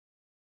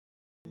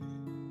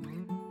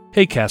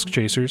Hey Cask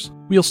Chasers,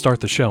 we'll start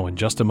the show in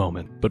just a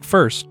moment, but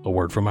first, a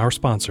word from our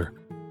sponsor.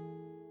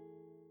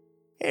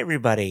 Hey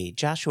everybody,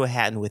 Joshua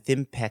Hatton with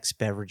Impex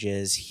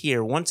Beverages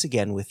here once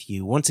again with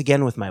you, once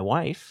again with my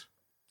wife.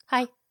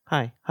 Hi.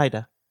 Hi,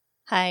 Haida.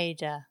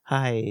 Haida.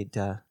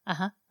 Haida.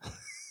 Uh-huh.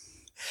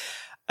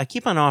 I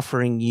keep on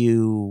offering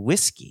you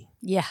whiskey.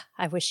 Yeah,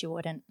 I wish you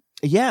wouldn't.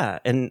 Yeah,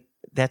 and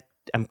that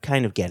I'm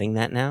kind of getting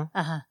that now.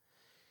 Uh-huh.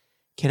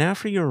 Can I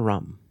offer you a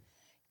rum?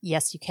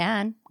 Yes, you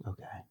can.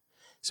 Okay.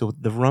 So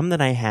the rum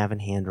that I have in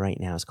hand right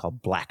now is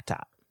called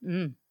Blacktop.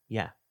 Mm.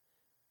 Yeah.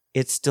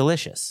 It's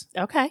delicious.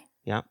 Okay.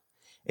 Yeah.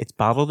 It's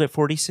bottled at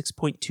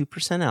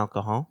 46.2%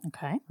 alcohol.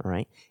 Okay. All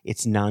right.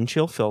 It's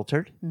non-chill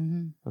filtered.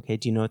 Mm-hmm. Okay.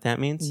 Do you know what that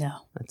means? No.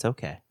 That's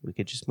okay. We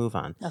could just move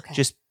on. Okay.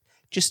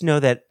 Just know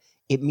that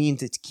it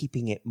means it's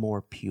keeping it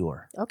more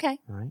pure. Okay.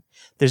 All right.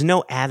 There's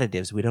no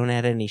additives. We don't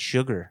add any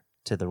sugar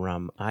to the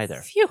rum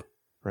either. Phew.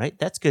 Right?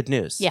 That's good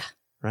news. Yeah.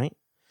 Right?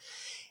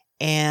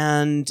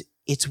 And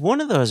it's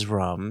one of those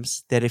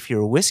rums that if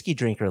you're a whiskey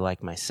drinker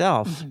like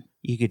myself,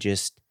 you could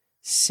just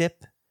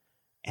sip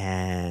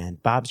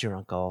and Bob's your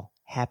uncle,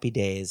 happy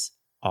days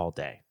all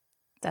day.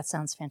 That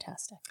sounds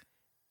fantastic.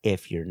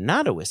 If you're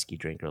not a whiskey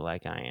drinker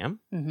like I am,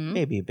 Mm-hmm.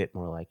 maybe a bit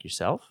more like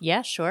yourself,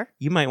 Yeah, sure.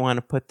 you might want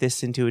to put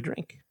this into a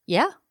drink.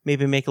 Yeah,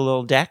 Maybe make a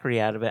little daiquiri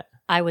out of it.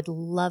 I would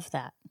love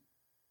that.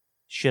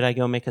 Should I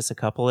go make us a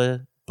couple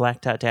of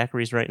black tot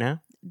daiquiris right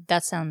now?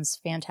 That sounds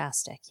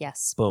fantastic.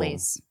 Yes, Boom.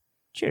 please.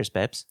 Cheers,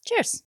 babes.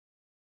 Cheers.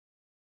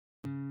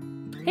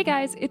 Hey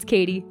guys, it's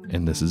Katie.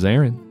 And this is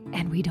Aaron.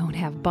 And we don't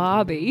have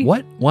Bobby.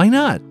 What? Why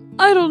not?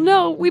 I don't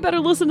know. We better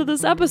listen to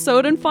this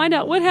episode and find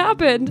out what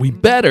happened. We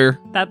better.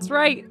 That's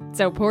right.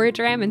 So pour your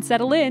dram and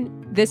settle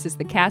in. This is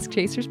the Cask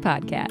Chasers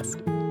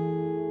Podcast.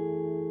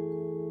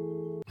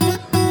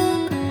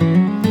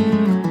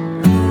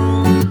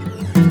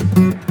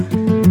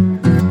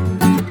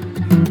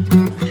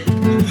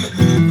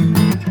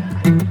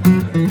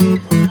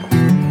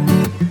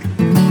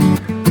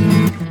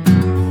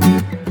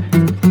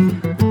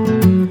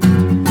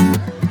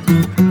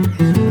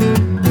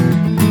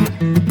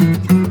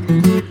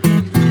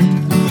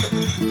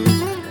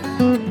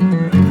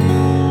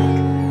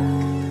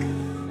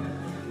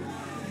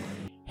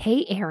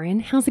 Hey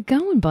Aaron, how's it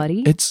going,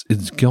 buddy? It's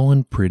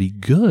going pretty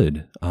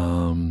good.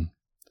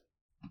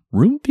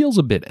 Room feels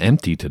a bit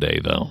empty today,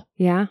 though.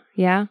 Yeah.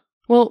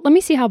 Well, let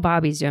me see how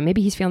Bobby's doing.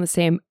 Maybe he's feeling the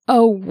same.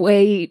 Oh,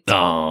 wait.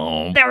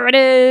 Oh, There it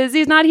is.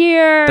 He's not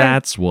here.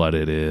 that's what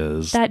it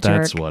is. That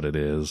That's jerk. what it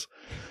is.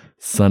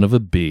 Son of a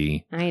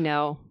bee. I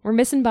know. We're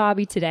missing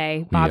Bobby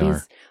today. We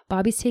are.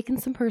 Bobby's taking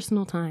some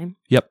personal time.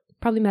 Yep.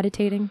 Probably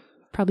meditating.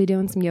 Probably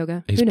doing some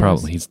yoga. Who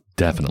knows? He's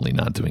definitely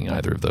not doing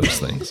either of those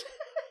things.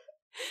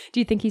 Do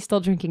you think he's still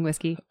drinking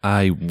whiskey?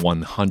 I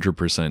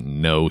 100%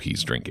 know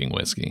he's drinking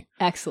whiskey.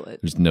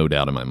 Excellent. There's no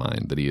doubt in my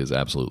mind that he is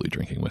absolutely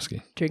drinking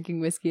whiskey.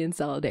 Drinking whiskey in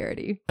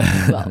solidarity.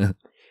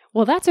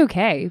 Well, that's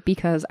okay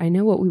because I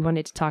know what we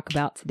wanted to talk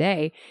about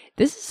today.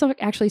 This is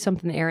actually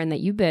something, Aaron,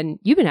 that you've been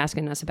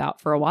asking us about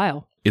for a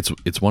while.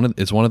 It's one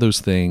of those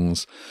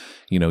things,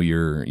 you know,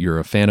 you're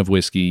a fan of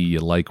whiskey, you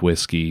like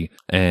whiskey,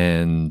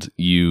 and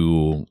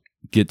you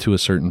get to a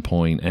certain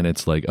point and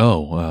it's like,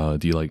 do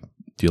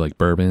you like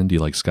bourbon? Do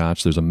you like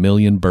scotch? There's a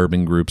million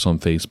bourbon groups on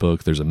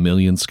Facebook. There's a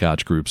million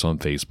scotch groups on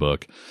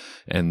Facebook.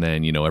 And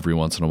then, you know, every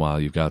once in a while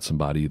you've got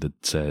somebody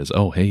that says,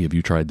 oh, hey, have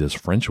you tried this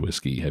French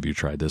whiskey? Have you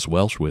tried this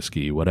Welsh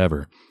whiskey?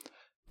 Whatever.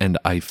 And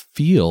I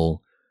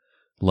feel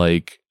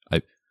like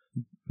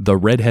the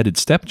redheaded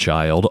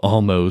stepchild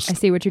almost. I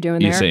see what you're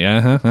doing You there.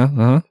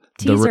 say,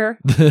 Teaser.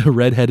 The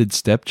redheaded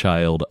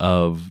stepchild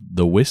of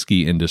the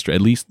whiskey industry,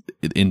 at least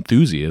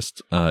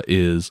enthusiasts,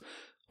 is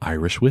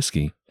Irish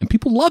whiskey. And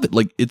people love it.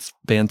 Like, it's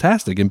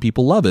fantastic and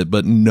people love it,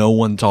 but no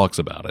one talks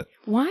about it.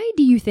 Why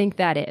do you think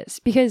that is?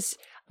 Because,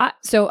 all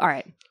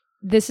right,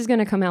 this is going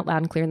to come out loud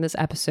and clear in this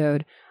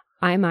episode.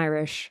 I'm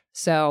Irish.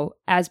 So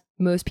as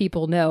most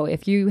people know,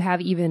 if you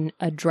have even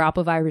a drop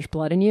of Irish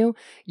blood in you,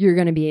 you're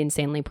going to be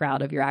insanely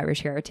proud of your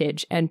Irish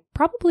heritage and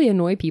probably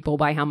annoy people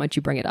by how much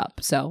you bring it up.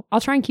 So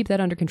I'll try and keep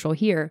that under control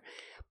here.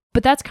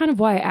 But that's kind of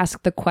why I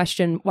asked the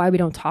question, why we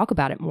don't talk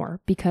about it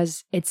more,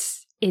 because it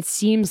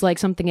seems like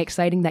something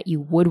exciting that you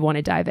would want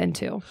to dive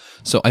into.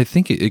 So I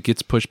think it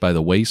gets pushed by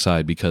the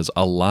wayside because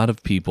a lot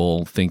of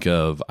people think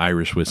of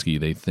Irish whiskey,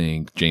 they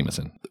think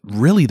Jameson.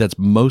 Really, that's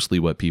mostly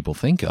what people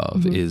think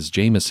of is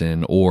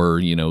Jameson, or,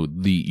 you know,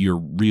 your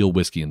real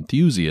whiskey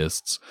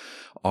enthusiasts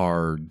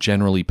are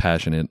generally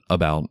passionate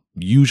about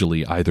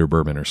usually either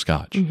bourbon or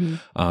scotch,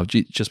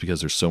 just because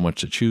there's so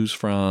much to choose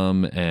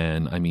from.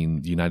 And I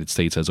mean, the United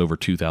States has over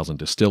 2,000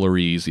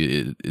 distilleries,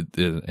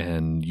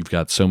 and you've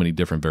got so many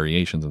different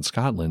variations in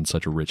Scotland,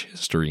 such a rich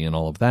history and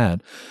all of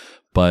that.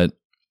 But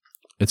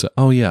it's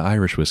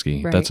Irish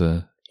whiskey. Right.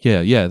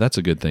 Yeah, that's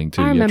a good thing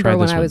too. I Yeah, remember try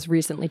when this I one. was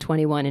recently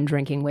 21 and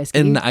drinking whiskey.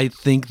 And I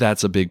think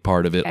that's a big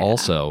part of it Yeah.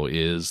 also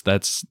is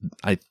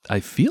I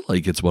feel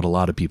like it's what a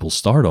lot of people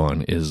start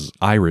on is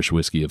Irish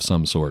whiskey of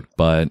some sort.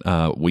 But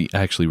we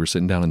actually were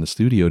sitting down in the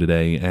studio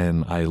today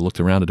and I looked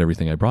around at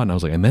everything I brought and I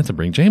was like, I meant to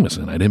bring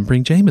Jameson. I didn't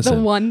bring Jameson.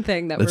 the one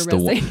thing that That's we're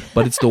the missing. one,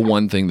 but it's the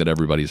one thing that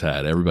everybody's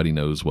had. Everybody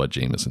knows what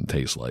Jameson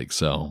tastes like,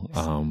 so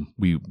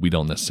we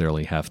don't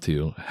necessarily have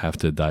to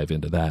dive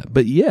into that.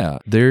 But yeah,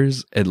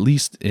 there's at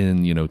least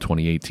in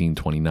 2018,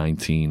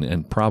 2019,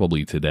 and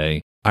probably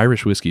today,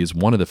 Irish whiskey is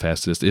one of the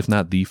fastest, if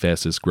not the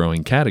fastest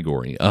growing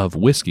category of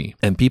whiskey.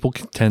 And people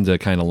tend to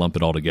kind of lump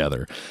it all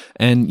together.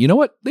 And you know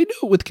what? They do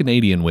it with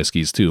Canadian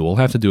whiskeys too. We'll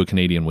have to do a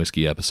Canadian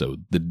whiskey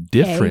episode. The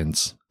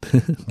difference,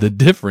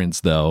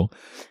 though,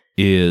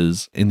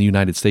 is in the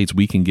United States,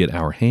 we can get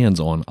our hands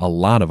on a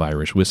lot of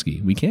Irish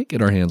whiskey. We can't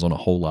get our hands on a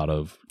whole lot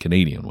of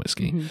Canadian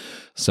whiskey. Mm-hmm.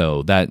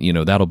 So that,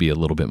 that'll be a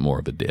little bit more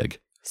of a dig.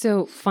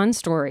 So, fun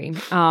story.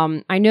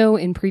 I know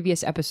in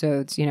previous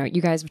episodes,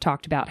 you guys have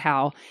talked about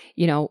how,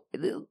 a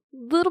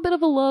little bit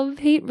of a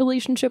love-hate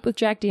relationship with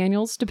Jack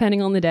Daniels,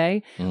 depending on the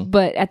day. Mm.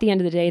 But at the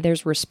end of the day,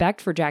 there's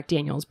respect for Jack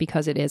Daniels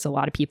because it is a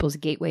lot of people's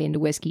gateway into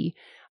whiskey.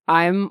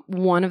 I'm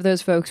one of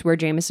those folks where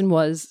Jameson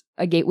was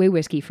a gateway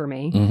whiskey for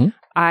me. Mm-hmm.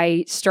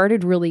 I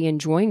started really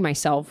enjoying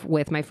myself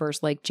with my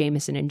first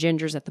Jameson and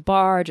gingers at the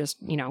bar,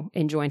 just,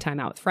 enjoying time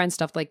out with friends,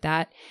 stuff like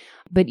that.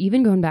 But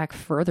even going back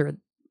further,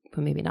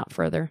 but maybe not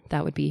further,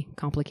 that would be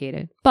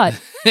complicated. But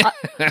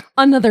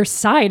another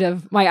side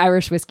of my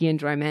Irish whiskey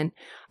enjoyment,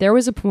 there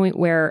was a point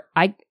where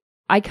I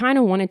kind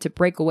of wanted to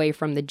break away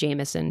from the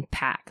Jameson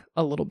pack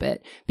a little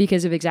bit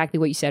because of exactly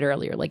what you said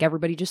earlier.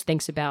 Everybody just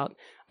thinks about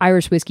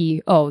Irish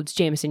whiskey, oh, it's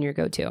Jameson your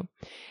go-to.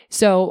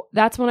 So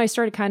that's when I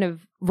started kind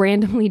of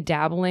randomly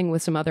dabbling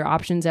with some other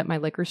options at my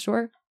liquor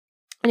store.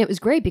 And it was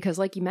great because,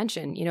 like you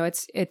mentioned,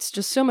 it's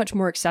just so much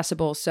more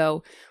accessible.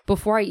 So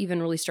before I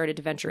even really started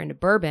to venture into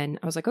bourbon,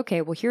 I was like,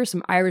 okay, well, here are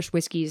some Irish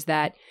whiskeys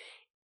that,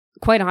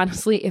 quite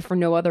honestly, if for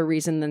no other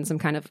reason than some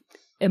kind of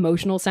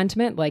emotional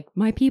sentiment, like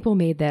my people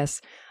made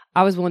this,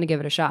 I was willing to give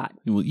it a shot.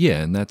 Well,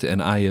 yeah,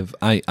 and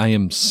I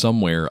am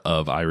somewhere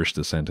of Irish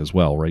descent as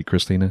well, right,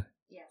 Christina?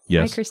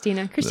 Yes. Hi,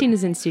 Christina.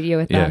 Christina's in studio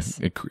with Yeah, us.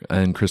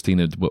 and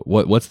Christina,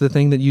 what's the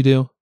thing that you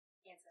do?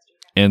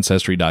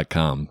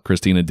 Ancestry.com.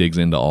 Christina digs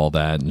into all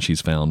that, and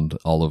she's found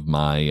all of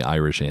my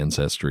Irish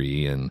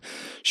ancestry, and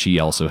she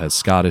also has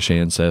Scottish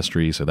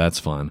ancestry, so that's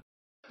fun.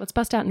 Let's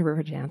bust out into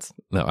River Dance.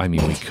 No, I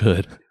mean, we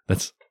could.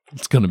 It's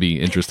going to be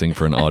interesting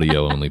for an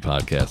audio-only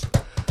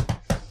podcast.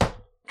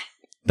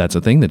 That's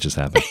a thing that just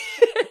happened.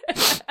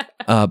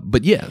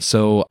 But yeah,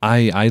 so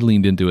I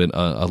leaned into it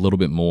a little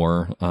bit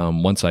more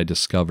once I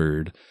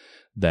discovered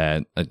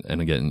that,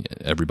 and again,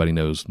 everybody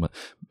knows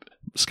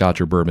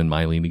Scotch or bourbon,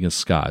 my leaning is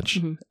Scotch.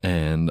 Mm-hmm.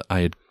 And I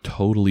had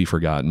totally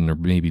forgotten or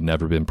maybe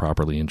never been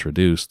properly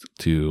introduced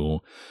to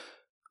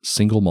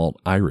single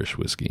malt Irish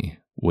whiskey,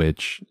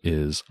 which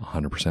is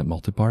 100%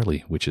 malted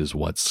barley, which is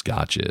what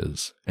Scotch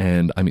is.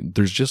 And I mean,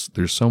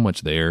 there's so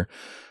much there.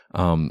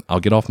 I'll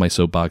get off my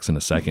soapbox in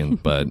a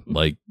second, but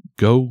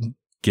go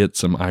get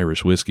some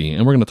Irish whiskey.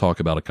 And we're going to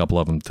talk about a couple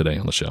of them today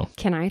on the show.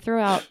 Can I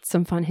throw out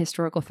some fun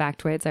historical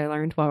factoids I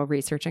learned while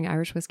researching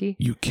Irish whiskey?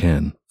 You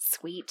can.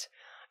 Sweet.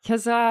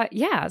 Because,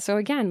 so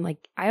again,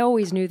 I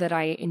always knew that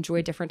I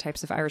enjoyed different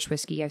types of Irish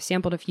whiskey. I've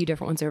sampled a few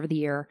different ones over the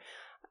year.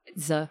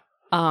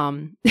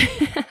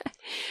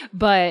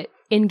 But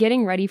in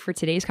getting ready for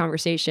today's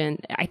conversation,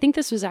 I think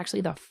this was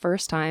actually the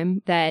first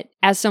time that,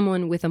 as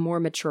someone with a more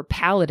mature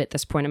palate at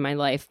this point in my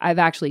life, I've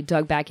actually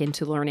dug back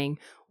into learning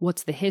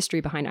what's the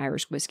history behind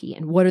Irish whiskey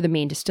and what are the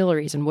main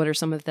distilleries and what are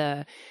some of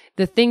the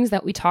things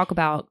that we talk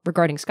about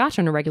regarding Scotch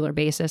on a regular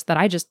basis that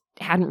I just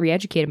hadn't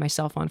re-educated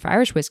myself on for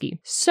Irish whiskey.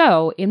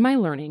 So in my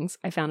learnings,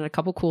 I found a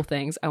couple cool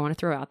things I want to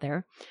throw out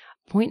there.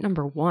 Point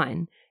number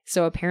 1.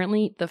 So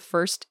apparently the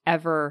first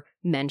ever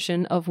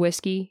mention of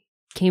whiskey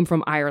came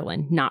from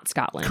Ireland, not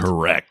Scotland.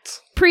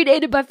 Correct.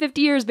 Predated by 50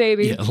 years,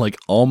 baby. Yeah,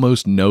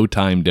 almost no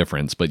time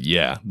difference, but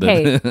yeah.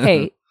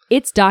 Hey,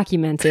 it's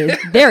documented.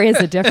 There is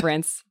a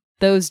difference.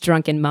 Those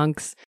drunken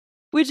monks,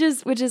 which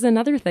is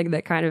another thing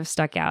that kind of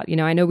stuck out.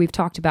 I know we've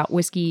talked about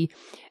whiskey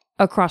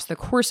across the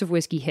course of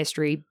whiskey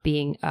history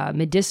being a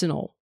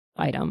medicinal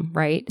item,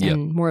 right? Yep.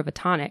 And more of a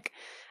tonic.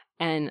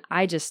 And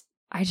I just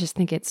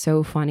think it's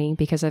so funny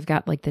because I've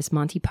got this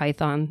Monty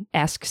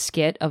Python-esque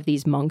skit of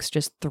these monks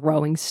just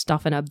throwing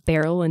stuff in a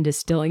barrel and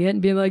distilling it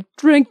and being like,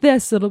 drink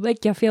this, it'll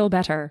make you feel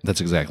better.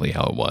 That's exactly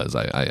how it was.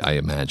 I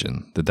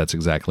imagine that's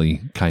exactly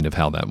kind of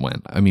how that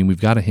went. I mean,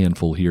 we've got a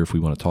handful here if we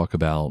want to talk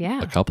about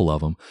a couple of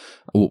them.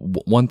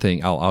 One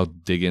thing, I'll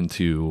dig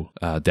into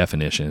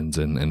definitions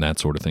and that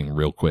sort of thing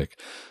real quick.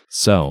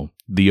 So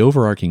the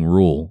overarching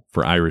rule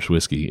for Irish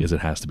whiskey is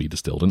it has to be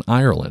distilled in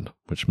Ireland,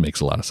 which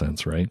makes a lot of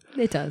sense, right?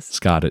 It does.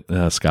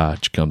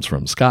 Scotch comes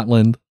from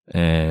Scotland,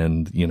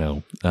 and,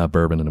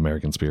 bourbon and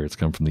American spirits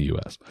come from the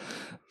U.S.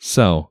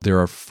 So there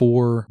are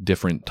 4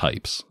 different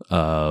types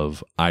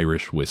of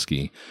Irish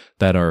whiskey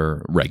that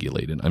are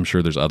regulated. I'm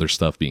sure there's other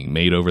stuff being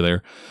made over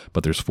there,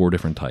 but there's 4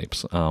 different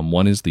types.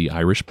 One is the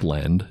Irish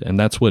blend, and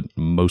that's what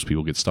most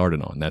people get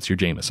started on. That's your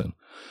Jameson.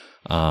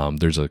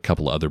 There's a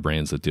couple of other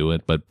brands that do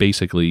it, but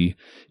basically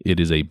it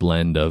is a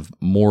blend of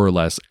more or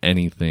less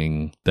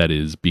anything that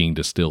is being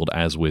distilled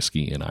as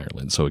whiskey in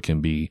Ireland. So it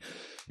can be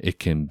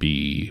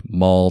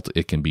malt,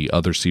 it can be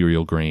other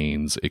cereal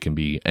grains, it can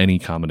be any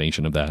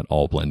combination of that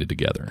all blended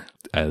together.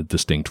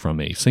 Distinct from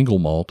a single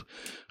malt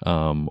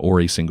or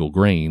a single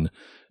grain,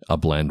 a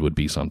blend would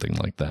be something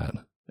like that.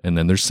 And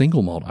then there's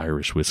single malt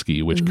Irish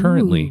whiskey, which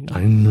currently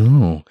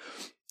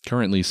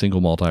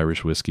single malt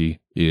Irish whiskey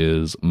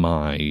is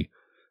my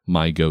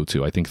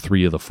go-to. I think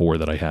 3 of the 4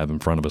 that I have in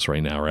front of us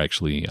right now are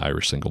actually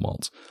Irish single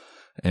malts.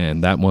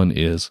 And that one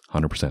is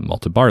 100%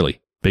 malted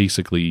barley.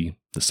 Basically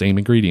the same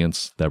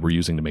ingredients that we're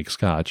using to make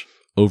scotch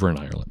over in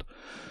Ireland.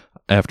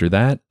 After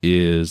that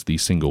is the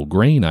single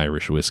grain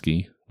Irish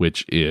whiskey,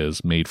 which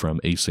is made from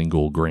a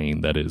single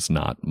grain that is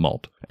not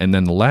malt. And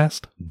then the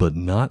last but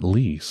not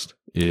least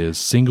is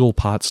single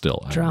pot still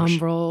Irish. Drum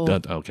roll.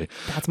 Okay.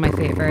 That's my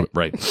favorite.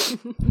 Right.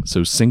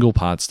 So single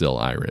pot still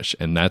Irish,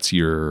 and that's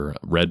your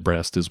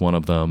Redbreast is one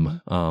of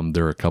them.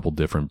 There are a couple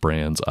different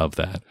brands of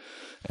that.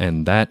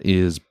 And that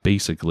is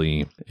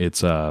basically,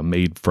 it's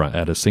made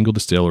at a single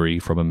distillery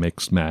from a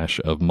mixed mash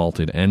of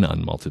malted and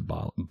unmalted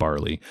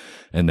barley,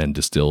 and then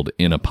distilled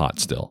in a pot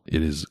still.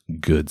 It is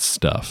good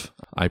stuff.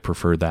 I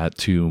prefer that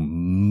to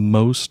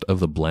most of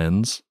the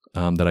blends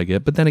that I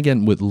get. But then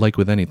again,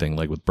 with anything,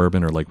 like with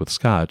bourbon or like with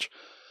scotch,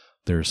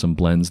 there are some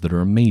blends that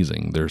are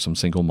amazing. There are some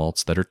single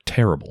malts that are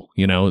terrible,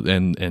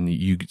 and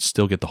you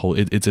still get the whole,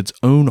 it's its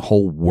own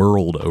whole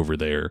world over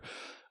there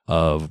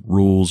of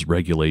rules,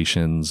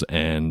 regulations,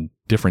 and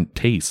different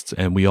tastes.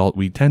 And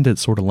we tend to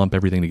sort of lump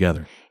everything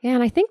together. Yeah,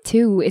 and I think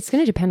too, it's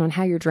going to depend on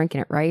how you're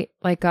drinking it, right?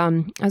 Like,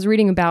 I was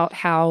reading about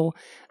how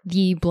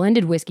the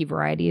blended whiskey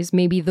varieties,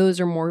 maybe those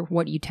are more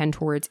what you tend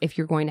towards if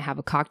you're going to have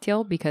a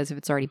cocktail, because if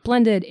it's already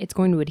blended, it's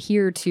going to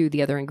adhere to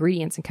the other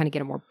ingredients and kind of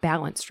get a more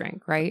balanced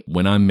drink, right?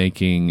 When I'm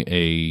making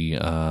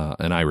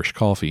an Irish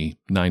coffee,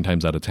 9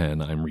 times out of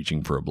 10, I'm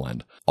reaching for a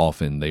blend.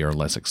 Often they are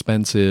less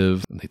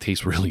expensive, and they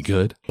taste really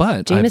good.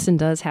 But Jameson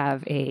does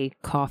have a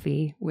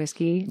coffee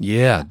whiskey.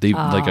 Yeah, they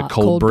like a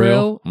cold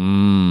brew.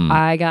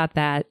 I got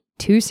that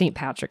 2 St.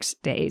 Patrick's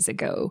days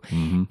ago.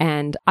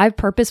 And I've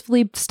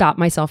purposefully stopped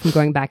myself from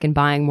going back and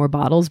buying more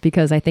bottles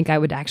because I think I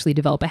would actually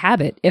develop a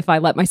habit if I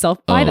let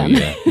myself buy them.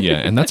 Yeah.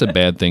 And that's a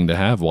bad thing to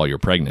have while you're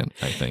pregnant,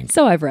 I think.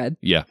 So I've read.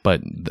 Yeah,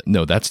 but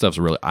no, that stuff's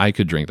really, I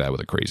could drink that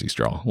with a crazy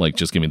straw. Like,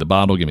 just give me the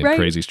bottle, give me the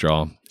crazy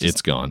straw.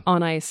 It's gone.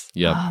 On ice.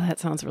 Yep. Oh, that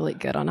sounds really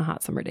good on a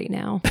hot summer day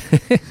now.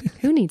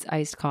 Who needs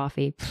iced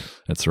coffee?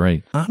 That's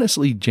right.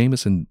 Honestly,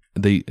 Jameson,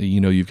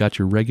 you've got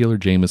your regular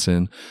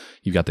Jameson,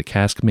 you've got the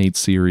Cask-Mate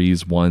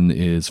series. One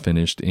is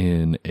finished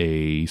in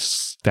a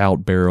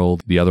stout barrel,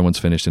 the other one's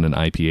finished in an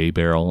IPA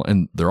barrel,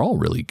 and they're all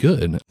really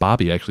good.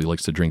 Bobby actually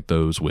likes to drink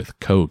those with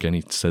Coke, and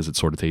he says it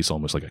sort of tastes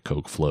almost like a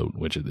Coke float,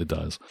 which it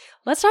does.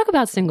 Let's talk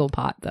about single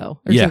pot, though,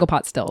 or single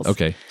pot stills.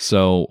 Okay,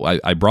 so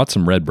I brought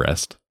some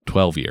Redbreast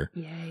 12-year.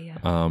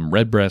 Yeah.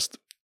 Redbreast,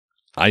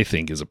 I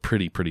think, is a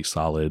pretty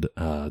solid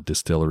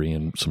distillery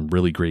and some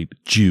really great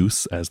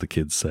juice, as the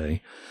kids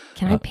say.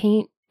 Can I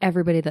paint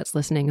everybody that's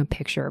listening a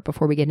picture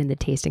before we get into the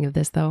tasting of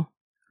this, though?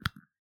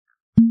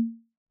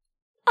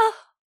 Oh,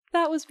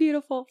 that was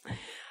beautiful.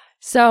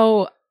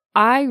 So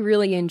I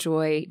really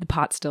enjoy the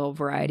pot still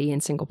variety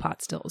and single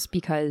pot stills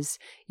because,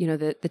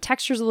 the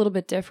texture's a little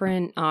bit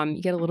different.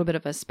 You get a little bit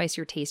of a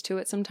spicier taste to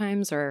it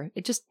sometimes, or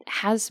it just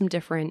has some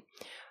different,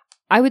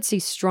 I would say,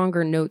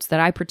 stronger notes that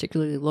I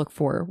particularly look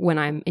for when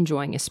I'm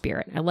enjoying a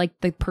spirit. I like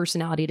the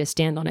personality to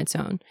stand on its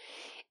own.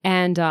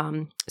 And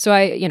so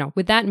I,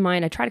 with that in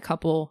mind, I tried a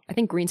couple. I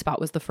think Green Spot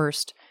was the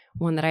first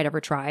one that I'd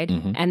ever tried.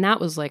 And that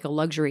was like a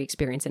luxury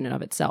experience in and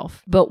of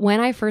itself. But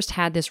when I first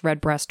had this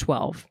Redbreast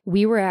 12,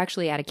 we were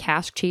actually at a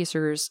Cask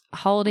Chasers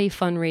holiday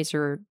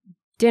fundraiser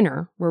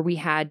dinner where we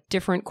had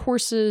different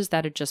courses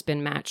that had just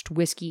been matched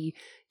whiskey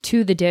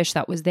to the dish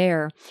that was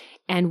there.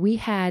 And we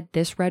had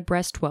this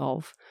Redbreast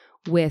 12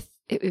 with,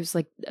 it was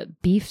like a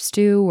beef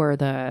stew or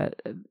the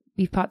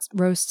beef pot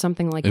roast,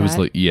 something like that. It was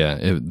like,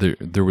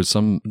 there was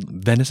some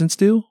venison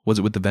stew. Was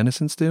it with the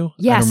venison stew?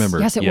 Yes, I don't remember.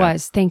 Yes, it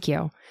was. Thank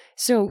you.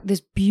 So this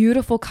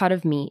beautiful cut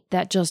of meat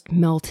that just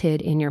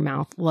melted in your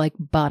mouth like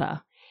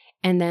butter.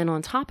 And then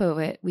on top of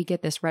it, we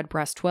get this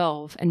Redbreast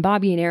 12. And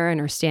Bobby and Aaron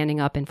are standing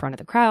up in front of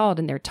the crowd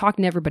and they're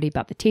talking to everybody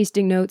about the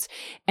tasting notes.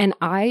 And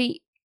I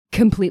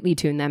completely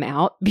tuned them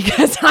out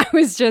because I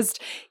was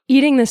just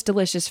eating this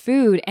delicious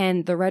food,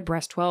 and the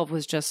Redbreast 12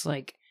 was just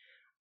like,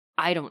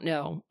 I don't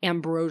know,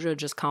 ambrosia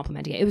just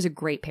complimenting it. It was a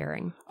great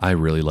pairing. I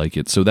really like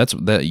it. So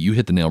that you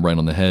hit the nail right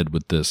on the head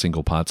with the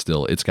single pot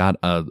still. It's got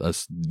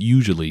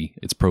usually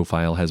its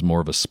profile has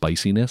more of a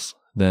spiciness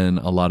than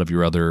a lot of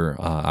your other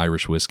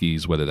Irish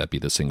whiskeys, whether that be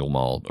the single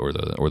malt or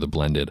the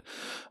blended.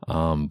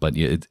 But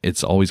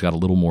it's always got a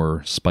little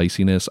more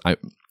spiciness.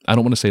 I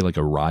don't want to say like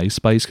a rye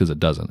spice because it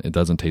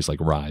doesn't taste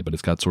like rye, but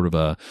it's got sort of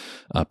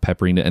a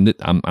peppery, and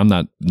I'm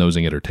not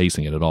nosing it or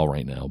tasting it at all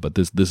right now, but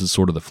this is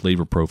sort of the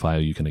flavor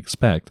profile you can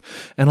expect.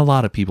 And a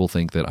lot of people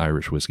think that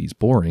Irish whiskey's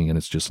boring, and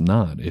it's just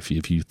not. If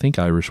you think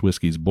Irish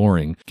whiskey's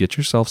boring, get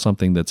yourself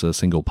something that's a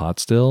single pot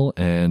still,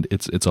 and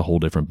it's a whole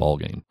different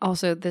ballgame.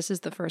 Also, this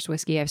is the first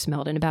whiskey I've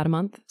smelled in about a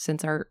month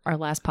since our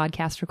last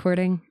podcast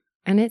recording,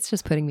 and it's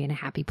just putting me in a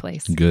happy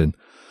place. Good.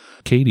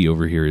 Katie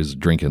over here is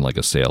drinking like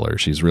a sailor.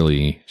 She's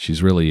really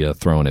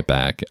throwing it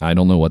back. I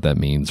don't know what that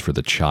means for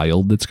the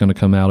child that's going to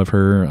come out of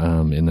her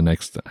in the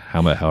next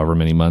however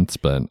many months,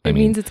 but it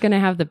means it's going to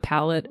have the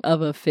palate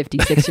of a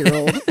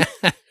 56-year-old.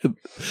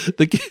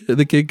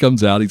 The kid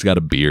comes out. He's got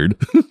a beard.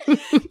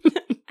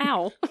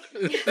 Ow.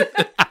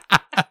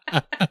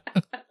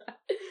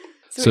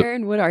 So,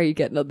 Aaron, what are you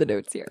getting on the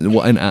notes here?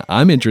 Well, and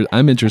I'm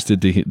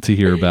interested to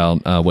hear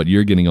about what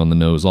you're getting on the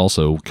nose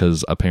also,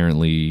 because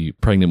apparently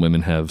pregnant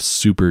women have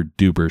super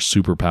duper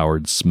super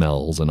powered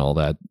smells and all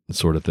that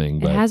sort of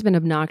thing. It has been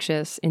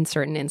obnoxious in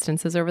certain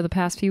instances over the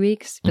past few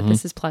weeks, but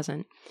this is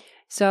pleasant.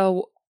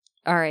 So,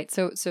 all right.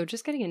 So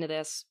just getting into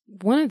this,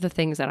 one of the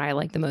things that I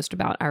like the most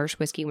about Irish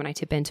whiskey when I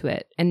tip into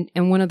it, and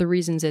one of the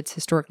reasons it's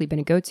historically been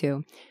a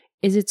go-to,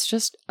 is it's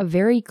just a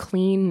very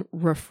clean,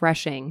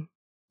 refreshing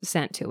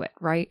scent to it,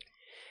 right?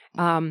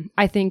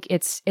 I think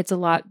it's a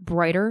lot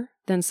brighter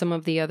than some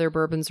of the other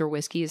bourbons or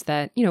whiskeys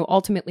that,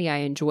 ultimately I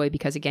enjoy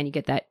because, again, you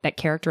get that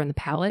character in the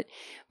palate.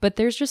 But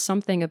there's just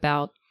something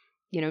about,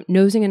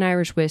 nosing an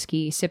Irish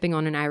whiskey, sipping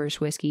on an Irish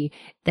whiskey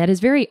that is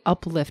very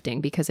uplifting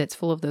because it's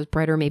full of those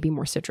brighter, maybe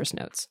more citrus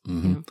notes.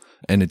 Mm-hmm.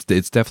 And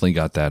it's definitely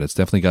got that. It's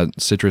definitely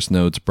got citrus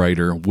notes,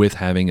 brighter, with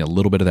having a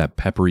little bit of that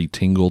peppery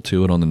tingle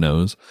to it on the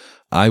nose.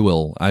 I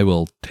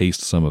will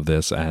taste some of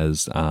this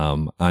as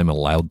I'm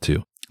allowed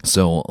to.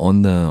 So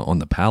on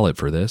the palate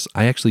for this,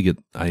 I actually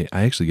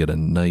get a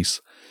nice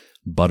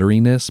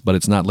butteriness, but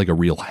it's not like a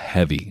real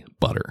heavy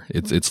butter.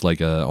 It's like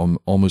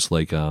almost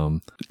like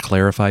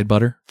clarified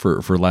butter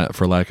for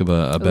lack of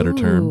a better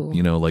term.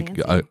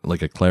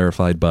 Like a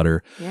clarified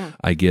butter. Yeah.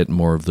 I get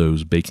more of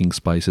those baking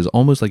spices,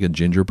 almost like a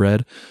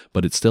gingerbread,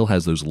 but it still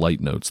has those light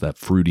notes, that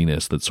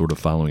fruitiness that's sort of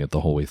following it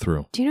the whole way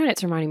through. Do you know what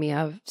it's reminding me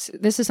of?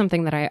 This is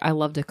something that I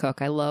love to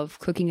cook. I love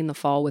cooking in the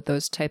fall with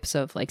those types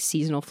of like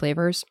seasonal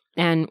flavors.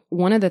 And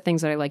one of the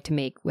things that I like to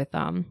make with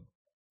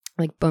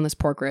like boneless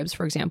pork ribs,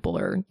 for example,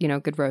 or,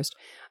 good roast,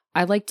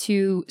 I like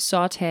to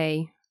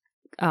saute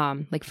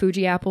like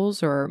Fuji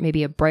apples or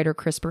maybe a brighter,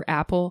 crisper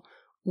apple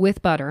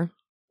with butter,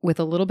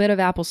 with a little bit of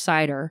apple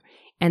cider,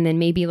 and then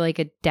maybe like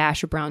a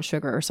dash of brown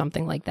sugar or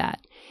something like that.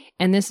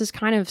 And this is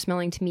kind of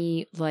smelling to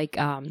me like,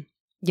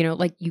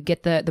 like you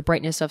get the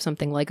brightness of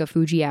something like a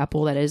Fuji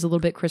apple that is a little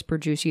bit crisper,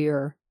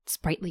 juicier,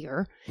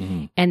 sprightlier.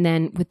 Mm-hmm. And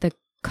then with the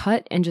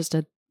cut and just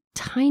a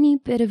tiny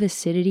bit of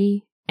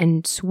acidity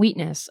and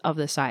sweetness of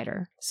the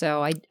cider.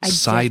 So I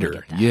cider,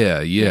 definitely get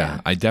that.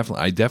 Yeah. I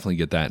definitely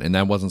get that, and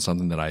that wasn't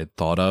something that I had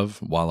thought of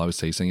while I was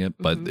tasting it,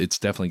 but it's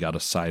definitely got a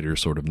cider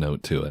sort of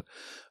note to it.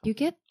 You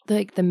get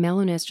like the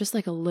mellowness, just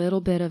like a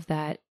little bit of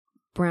that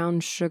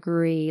brown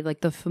sugary,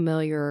 like the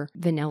familiar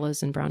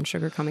vanillas and brown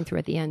sugar coming through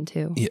at the end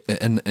too. Yeah,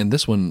 and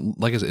this one,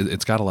 like I said,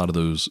 it's got a lot of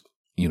those,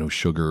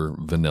 sugar,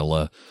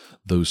 vanilla,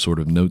 those sort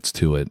of notes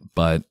to it,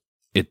 but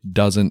it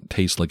doesn't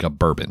taste like a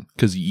bourbon,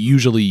 because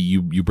usually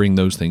you bring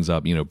those things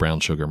up, brown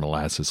sugar,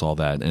 molasses, all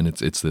that, and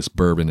it's this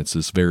bourbon. It's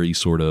this very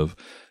sort of,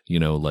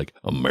 like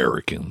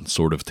American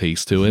sort of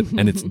taste to it,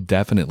 and it's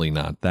definitely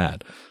not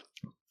that.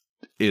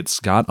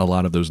 It's got a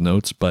lot of those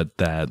notes, but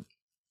that,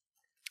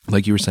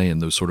 like you were saying,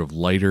 those sort of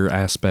lighter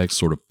aspects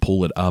sort of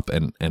pull it up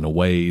and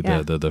away.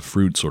 Yeah. The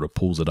fruit sort of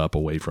pulls it up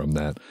away from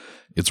that.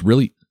 It's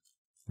really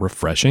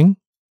refreshing,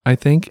 I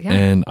think, yeah.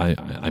 And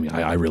I mean,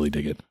 I really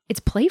dig it. It's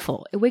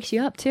playful. It wakes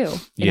you up too.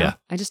 You know?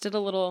 I just did a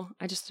little,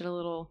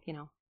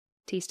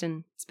 taste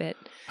and spit.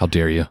 How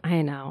dare you?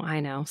 I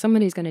know.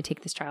 Somebody's going to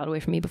take this child away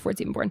from me before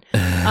it's even born.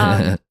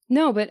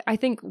 No, but I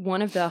think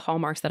one of the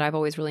hallmarks that I've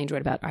always really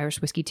enjoyed about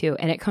Irish whiskey too,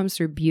 and it comes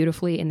through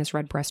beautifully in this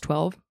Redbreast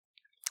 12.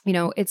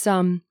 It's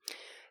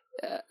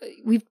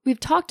we've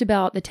talked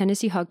about the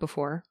Tennessee Hug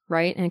before,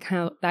 right? And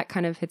that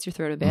kind of hits your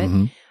throat a bit.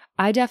 Mm-hmm.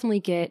 I definitely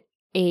get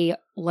a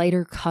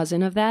lighter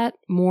cousin of that,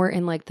 more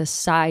in like the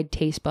side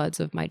taste buds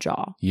of my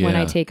jaw when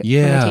I taste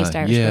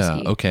Irish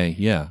whiskey. Okay,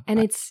 yeah. And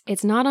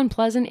it's not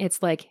unpleasant.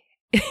 It's like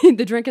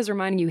the drink is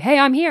reminding you, hey,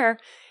 I'm here.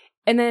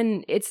 And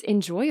then it's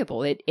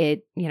enjoyable.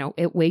 It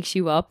wakes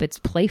you up. It's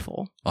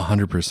playful.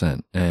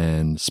 100%.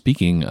 And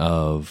speaking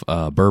of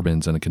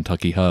bourbons and a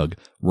Kentucky Hug,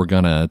 we're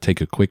going to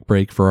take a quick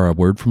break for a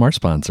word from our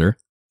sponsor,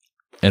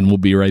 and we'll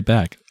be right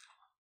back.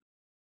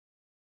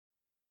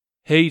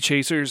 Hey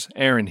Chasers,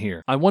 Aaron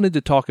here. I wanted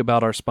to talk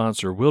about our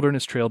sponsor,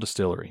 Wilderness Trail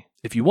Distillery.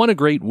 If you want a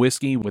great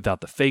whiskey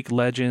without the fake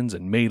legends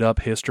and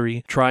made-up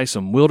history, try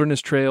some Wilderness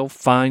Trail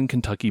Fine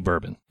Kentucky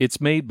Bourbon. It's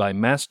made by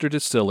master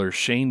distiller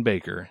Shane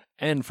Baker,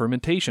 and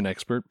fermentation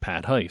expert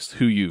Pat Heist,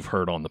 who you've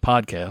heard on the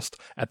podcast,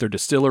 at their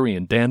distillery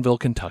in Danville,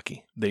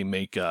 Kentucky. They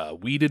make a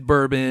wheated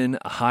bourbon,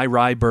 a high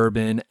rye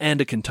bourbon, and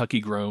a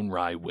Kentucky-grown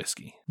rye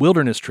whiskey.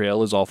 Wilderness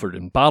Trail is offered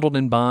in bottled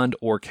in bond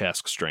or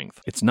cask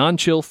strength. It's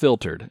non-chill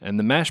filtered, and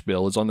the mash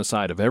bill is on the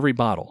side of every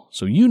bottle,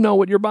 so you know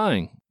what you're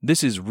buying.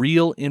 This is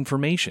real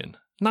information.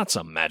 Not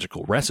some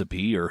magical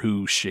recipe or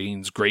who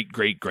Shane's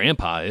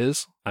great-great-grandpa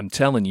is. I'm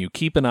telling you,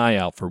 keep an eye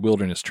out for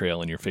Wilderness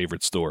Trail in your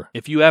favorite store.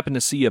 If you happen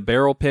to see a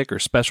barrel pick or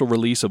special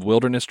release of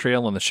Wilderness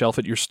Trail on the shelf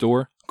at your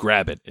store,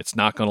 grab it. It's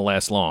not going to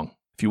last long.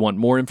 If you want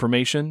more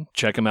information,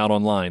 check them out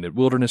online at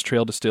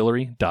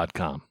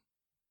wildernesstraildistillery.com.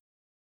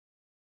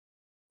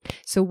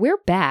 So we're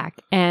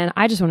back, and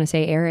I just want to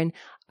say, Aaron,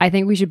 I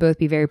think we should both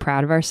be very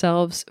proud of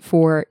ourselves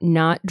for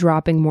not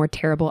dropping more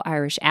terrible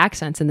Irish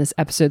accents in this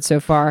episode so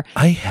far.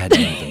 I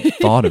hadn't even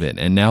thought of it,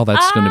 and now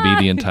that's going to be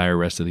the entire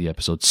rest of the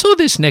episode. So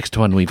this next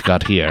one we've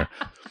got here.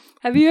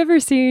 Have you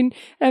ever seen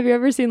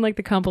like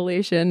the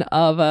compilation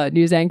of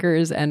news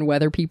anchors and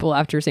weather people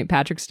after St.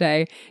 Patrick's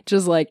Day?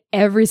 Just like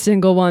every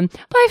single one,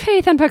 by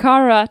Faith and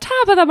Pecara,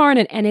 top of the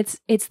morning, and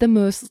it's the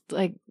most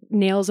like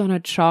nails on a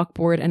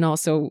chalkboard and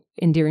also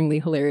endearingly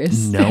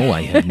hilarious. No,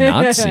 I have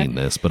not seen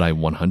this, but I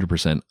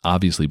 100%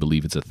 obviously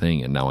believe it's a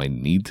thing, and now I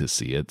need to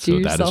see it. So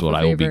that is what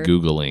I will be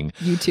Googling.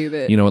 YouTube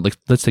it. You know what?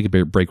 Let's take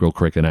a break real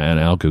quick, and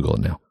I'll Google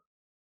it now.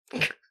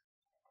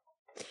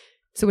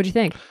 So what do you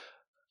think?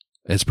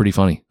 It's pretty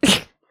funny.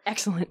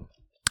 Excellent.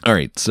 All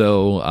right,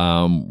 so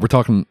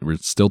we're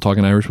still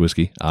talking Irish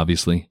whiskey,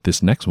 obviously.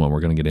 This next one we're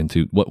going to get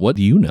into. What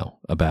do you know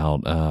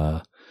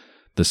about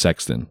the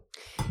Sexton?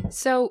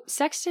 So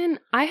Sexton,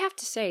 I have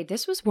to say,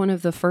 this was one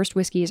of the first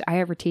whiskeys I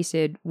ever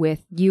tasted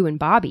with you and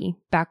Bobby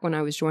back when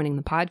I was joining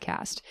the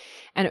podcast.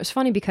 And it was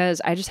funny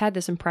because I just had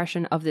this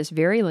impression of this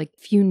very like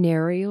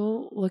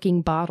funereal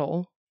looking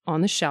bottle on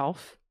the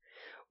shelf,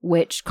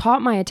 which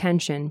caught my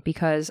attention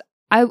because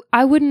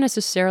I wouldn't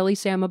necessarily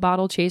say I'm a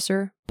bottle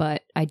chaser,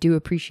 but I do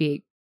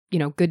appreciate,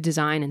 good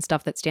design and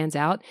stuff that stands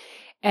out.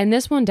 And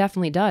this one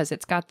definitely does.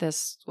 It's got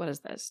this, what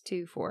is this?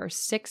 2, 4,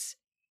 6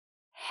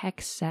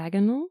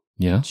 hexagonal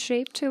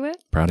shape to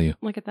it. Proud of you.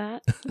 Look at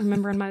that.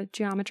 Remembering my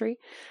geometry.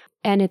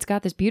 And it's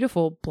got this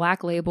beautiful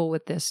black label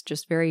with this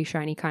just very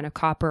shiny kind of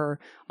copper,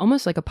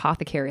 almost like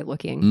apothecary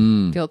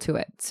looking feel to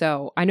it.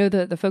 So I know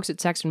the folks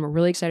at Sexton were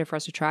really excited for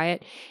us to try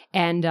it.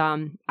 And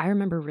I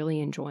remember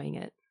really enjoying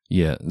it.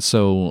 Yeah,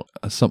 so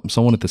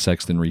someone at the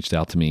Sexton reached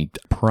out to me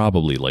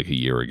probably like a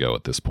year ago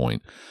at this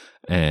point,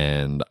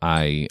 and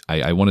I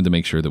wanted to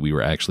make sure that we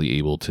were actually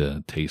able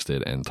to taste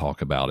it and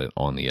talk about it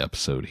on the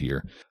episode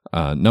here.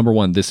 Number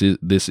one, this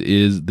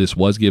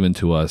was given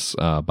to us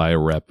by a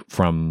rep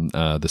from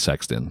the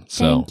Sexton.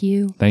 So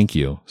thank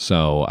you.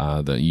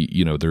 So there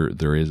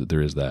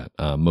is that.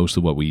 Most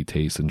of what we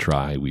taste and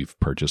try we've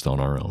purchased on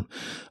our own,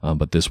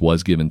 but this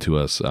was given to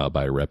us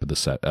by a rep of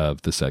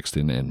the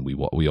Sexton, and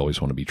we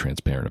always want to be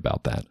transparent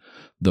about that.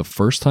 The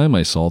first time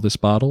I saw this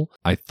bottle,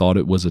 I thought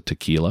it was a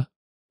tequila.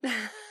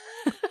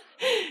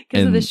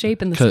 Because of the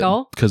shape and the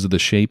skull? Because of the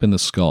shape and the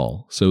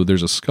skull. So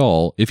there's a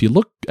skull. If you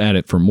look at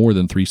it for more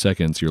than 3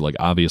 seconds, you're like,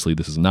 obviously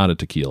this is not a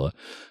tequila.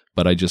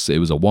 But it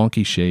was a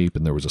wonky shape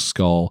and there was a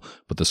skull,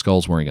 but the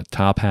skull's wearing a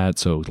top hat,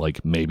 so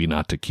like maybe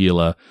not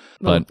tequila.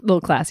 But a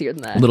little classier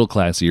than that. A little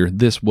classier.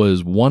 This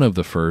was one of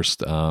the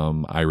first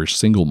Irish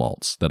single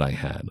malts that I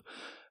had.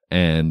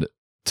 And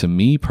to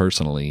me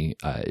personally,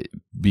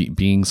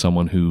 being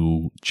someone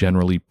who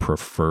generally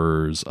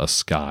prefers a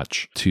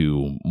Scotch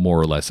to more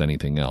or less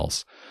anything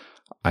else,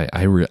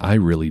 I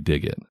really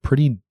dig it.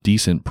 Pretty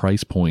decent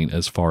price point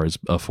as far as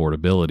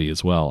affordability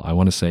as well. I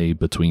want to say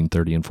between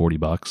 $30 and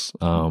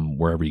 $40,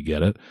 wherever you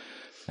get it.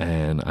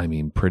 And I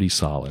mean, pretty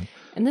solid.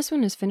 And this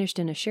one is finished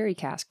in a sherry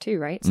cask too,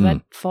 right? So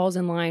that falls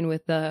in line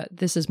with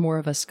this is more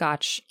of a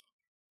Scotch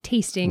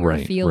tasting or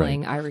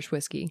feeling Irish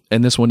whiskey.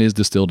 And this one is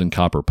distilled in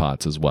copper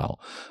pots as well.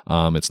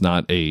 It's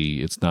not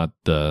a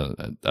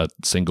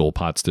single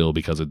pot still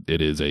because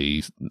it is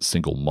a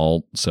single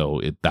malt.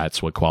 So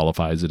that's what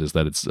qualifies it, is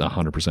that it's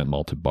 100%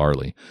 malted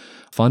barley.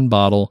 Fun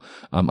bottle.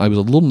 I was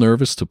a little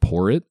nervous to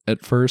pour it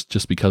at first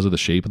just because of the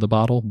shape of the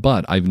bottle,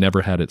 but I've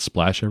never had it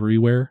splash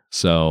everywhere.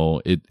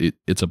 So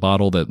it's a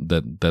bottle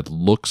that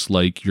looks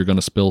like you're going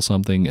to spill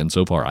something. And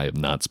so far I have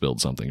not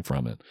spilled something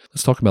from it.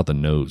 Let's talk about the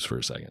nose for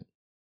a second.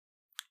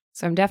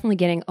 So I'm definitely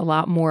getting a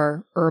lot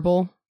more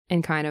herbal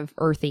and kind of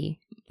earthy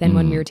than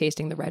when we were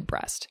tasting the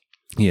Redbreast.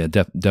 Yeah,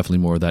 definitely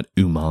more of that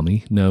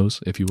umami nose,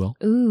 if you will.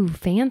 Ooh,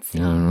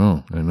 fancy. I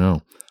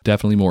know.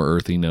 Definitely more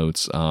earthy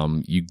notes.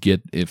 You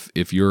get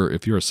if you're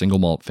a single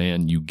malt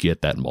fan, you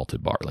get that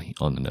malted barley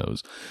on the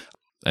nose.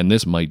 And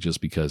this might just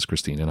because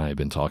Christine and I have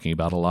been talking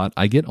about a lot.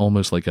 I get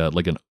almost like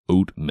an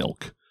oat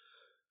milk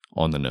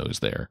on the nose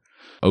there.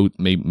 Oat,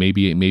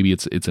 maybe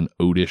it's an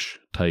oatish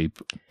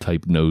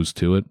type nose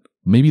to it.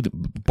 Maybe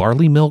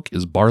barley milk,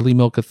 is barley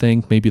milk a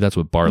thing? Maybe that's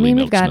what barley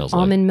milk smells like. We've got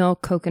almond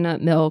milk,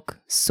 coconut milk,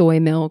 soy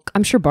milk.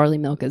 I'm sure barley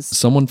milk is.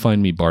 Someone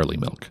find me barley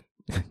milk.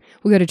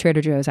 We'll go to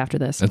Trader Joe's after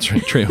this. That's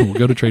right. We'll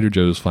go to Trader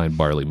Joe's, find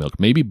barley milk.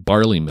 Maybe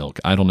barley milk.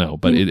 I don't know.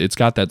 But it's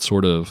got that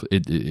sort of,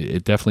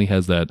 it definitely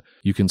has that,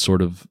 you can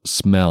sort of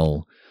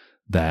smell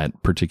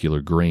that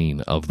particular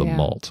grain of the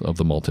malt, of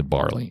the malted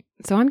barley.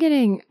 So I'm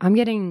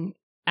getting,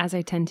 as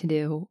I tend to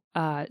do,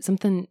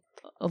 something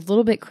a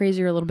little bit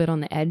crazier, a little bit on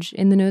the edge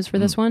in the nose for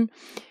this one.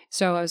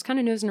 So I was kind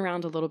of nosing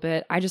around a little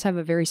bit. I just have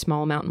a very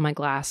small amount in my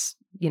glass,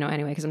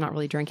 anyway, because I'm not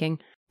really drinking.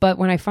 But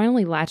when I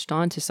finally latched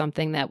on to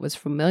something that was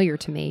familiar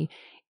to me,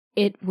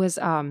 it was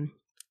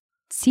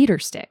cedar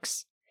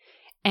sticks.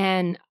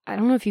 And I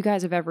don't know if you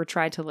guys have ever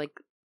tried to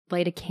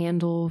light a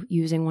candle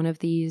using one of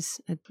these.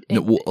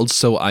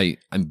 So I'm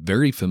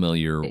very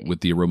familiar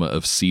with the aroma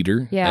of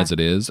cedar as it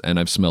is, and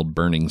I've smelled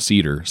burning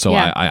cedar. So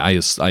I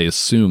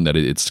assume that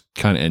it's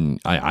kind of,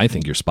 and I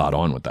think you're spot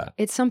on with that.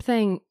 It's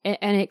something,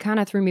 and it kind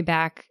of threw me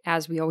back,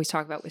 as we always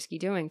talk about whiskey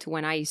doing, to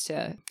when I used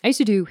to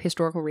do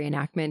historical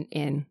reenactment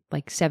in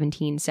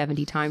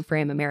 1770 time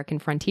frame, American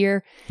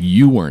frontier.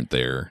 You weren't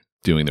there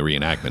doing the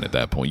reenactment at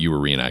that point. You were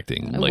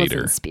reenacting later.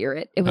 It was in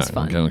spirit. It was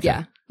fun. Okay.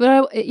 Yeah.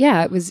 But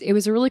it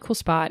was a really cool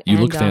spot. You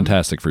look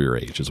fantastic for your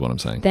age, is what I'm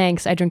saying.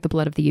 Thanks. I drink the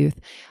blood of the youth.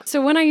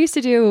 So when I used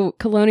to do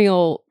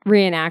colonial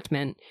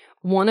reenactment,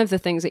 one of the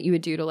things that you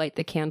would do to light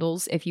the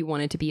candles, if you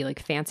wanted to be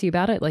fancy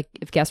about it,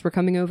 if guests were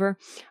coming over,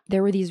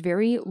 there were these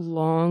very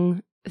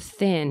long,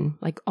 thin,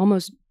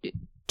 almost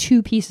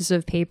 2 pieces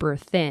of paper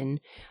thin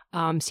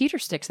cedar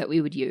sticks that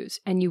we would use.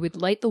 And you would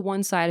light the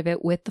one side of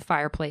it with the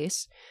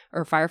fireplace,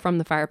 or fire from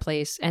the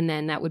fireplace, and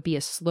then that would be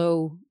a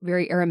slow,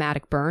 very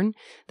aromatic burn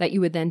that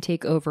you would then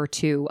take over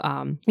to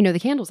the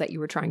candles that you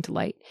were trying to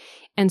light.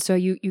 And so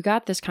you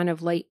got this kind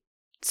of light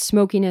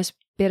smokiness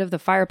bit of the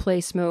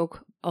fireplace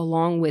smoke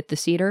along with the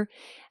cedar.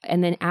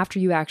 And then after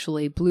you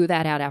actually blew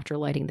that out after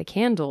lighting the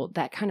candle,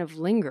 that kind of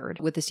lingered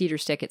with the cedar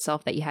stick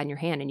itself that you had in your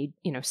hand, and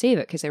you save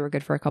it because they were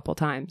good for a couple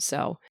times.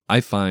 So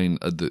I find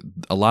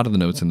a lot of the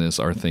notes in this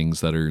are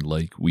things that are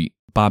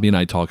Bobby and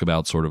I talk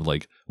about sort of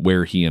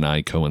where he and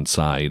I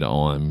coincide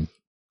on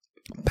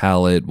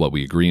palate, what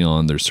we agree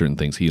on. There's certain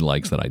things he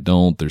likes that I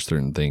don't. There's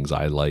certain things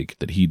I like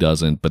that he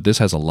doesn't. But this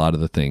has a lot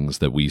of the things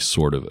that we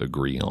sort of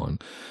agree on.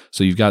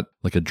 So you've got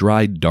a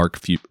dried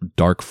dark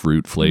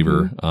fruit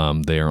flavor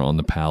there on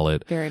the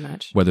palate. Very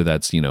much. Whether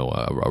that's,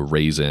 a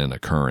raisin, a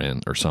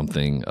currant, or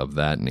something of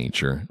that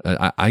nature.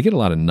 I get a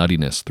lot of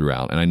nuttiness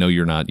throughout. And I know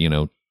you're not,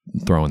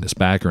 throwing this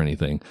back or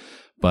anything.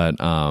 But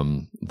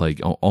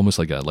almost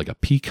like a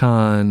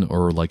pecan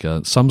or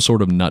some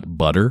sort of nut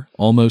butter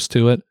almost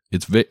to it.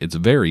 It's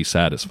very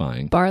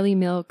satisfying. Barley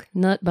milk,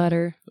 nut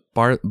butter.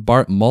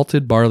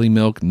 Malted barley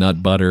milk,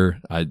 nut butter.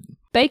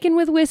 Bacon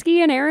with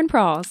whiskey and Aaron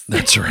Pross.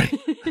 That's right.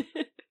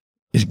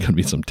 It's gonna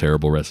be some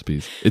terrible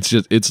recipes.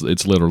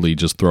 It's literally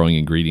just throwing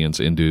ingredients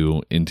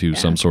into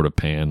some sort of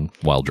pan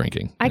while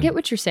drinking. I get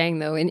what you're saying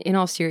though, in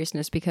all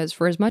seriousness, because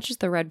for as much as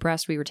the red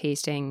breast we were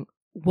tasting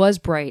was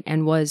bright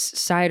and was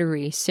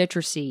cidery,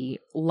 citrusy,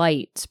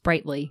 light,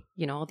 sprightly,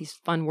 all these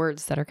fun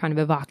words that are kind of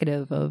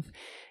evocative of,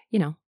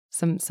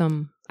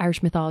 some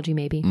Irish mythology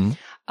maybe.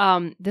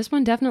 This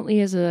one definitely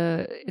is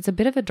it's a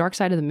bit of a dark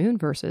side of the moon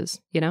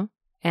versus,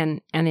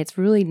 and it's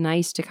really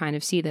nice to kind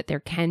of see that there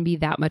can be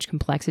that much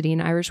complexity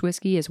in Irish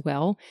whiskey as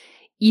well,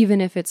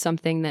 even if it's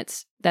something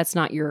that's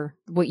not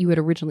what you would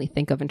originally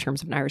think of in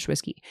terms of an Irish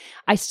whiskey.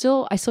 I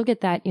still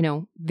get that,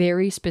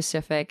 very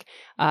specific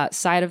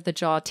side of the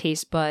jaw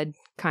taste bud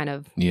kind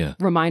of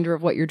reminder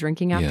of what you're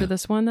drinking after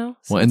this one though.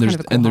 So well, and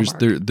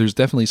there's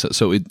definitely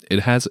so it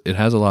has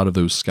a lot of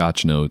those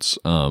Scotch notes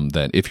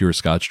that if you're a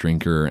Scotch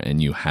drinker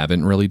and you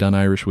haven't really done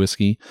Irish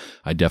whiskey,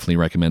 I definitely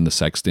recommend the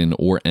Sexton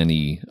or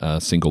any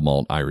single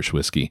malt Irish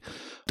whiskey.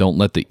 Don't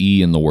let the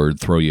E in the word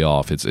throw you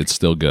off. It's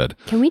still good.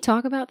 Can we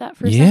talk about that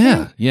for a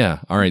second? Yeah.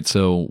 All right.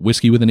 So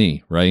whiskey with an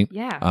E, right?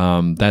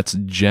 Yeah. That's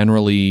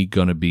generally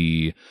going to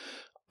be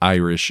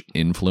Irish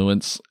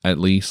influence, at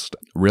least.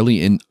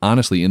 Really,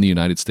 honestly, in the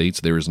United States,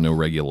 there is no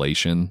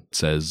regulation that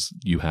says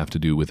you have to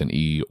do with an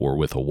E or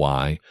with a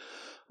Y.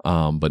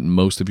 But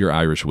most of your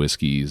Irish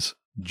whiskeys,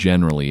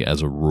 generally,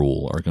 as a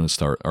rule, are going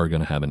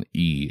to have an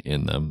E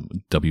in them,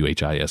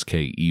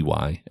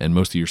 WHISKEY, and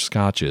most of your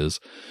Scotches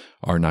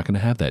are not going to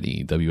have that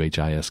E,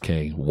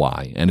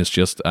 WHISKY, and it's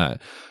just a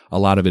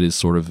lot of it is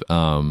sort of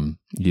from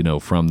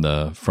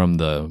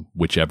the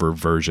whichever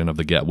version of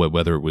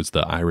whether it was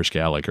the Irish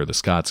Gaelic or the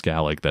Scots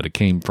Gaelic that it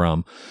came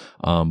from,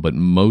 but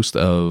most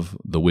of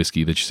the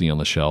whiskey that you see on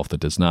the shelf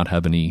that does not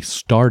have an E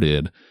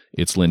started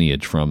its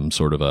lineage from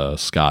sort of a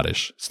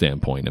Scottish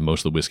standpoint, and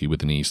most of the whiskey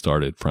with an E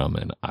started from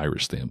an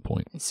Irish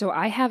standpoint. So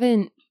I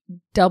haven't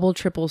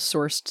triple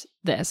sourced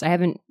this. I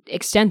haven't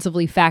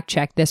extensively fact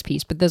checked this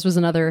piece, but this was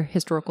another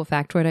historical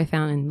factoid I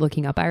found in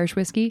looking up Irish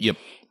whiskey. Yep.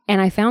 And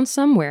I found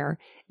somewhere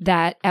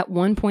that at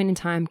one point in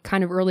time,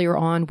 kind of earlier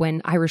on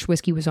when Irish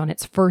whiskey was on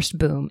its first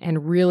boom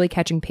and really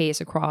catching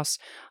pace across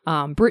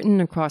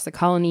Britain, across the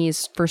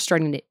colonies, first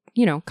starting to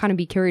kind of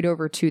be carried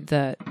over to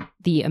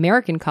the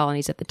American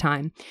colonies at the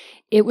time,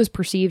 it was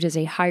perceived as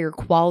a higher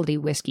quality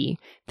whiskey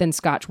than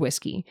Scotch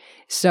whiskey.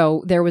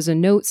 So there was a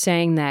note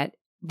saying that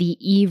the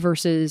E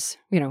versus,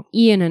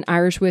 E in an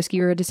Irish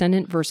whiskey or a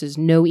descendant versus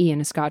no E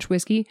in a Scotch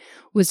whiskey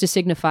was to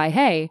signify,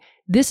 hey,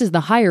 this is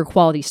the higher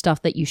quality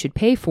stuff that you should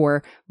pay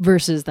for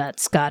versus that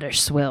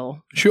Scottish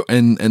swill. Sure,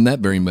 and that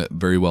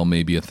very well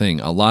may be a thing.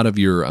 A lot of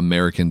your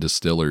American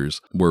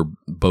distillers were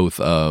both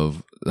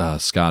of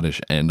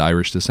Scottish and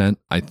Irish descent.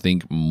 I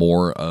think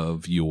more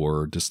of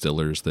your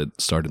distillers that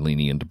started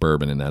leaning into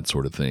bourbon and that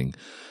sort of thing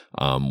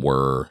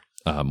were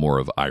more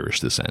of Irish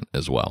descent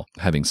as well.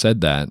 Having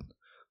said that,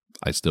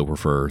 I still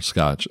prefer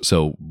Scotch.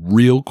 So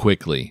real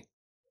quickly,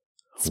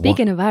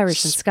 speaking of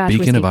Irish and Scotch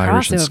whiskey, speaking of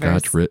Irish and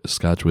crossovers.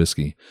 Scotch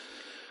whiskey.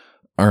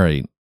 All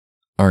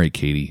right,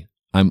 Katie.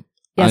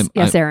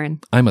 Yes, Aaron.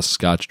 I'm a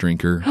Scotch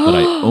drinker, but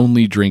I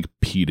only drink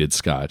peated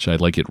Scotch. I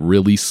like it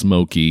really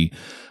smoky.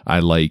 I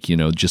like,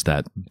 just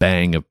that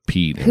bang of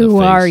peat. In the Who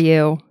face. are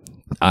you?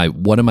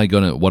 What am I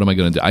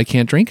gonna do? I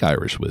can't drink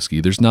Irish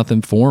whiskey. There's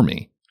nothing for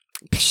me.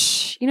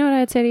 Psh, you know what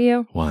I'd say to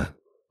you? What?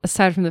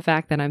 Aside from the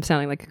fact that I'm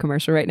sounding like a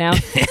commercial right now,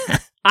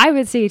 I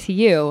would say to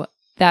you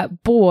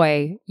that,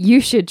 boy, you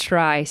should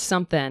try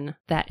something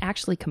that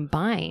actually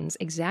combines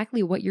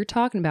exactly what you're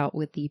talking about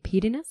with the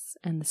peatiness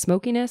and the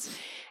smokiness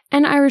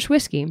and Irish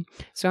whiskey.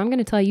 So I'm going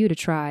to tell you to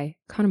try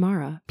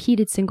Connemara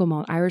peated single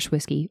malt Irish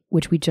whiskey,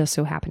 which we just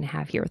so happen to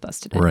have here with us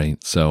today.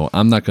 Right. So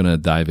I'm not going to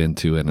dive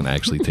into it and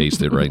actually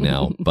taste it right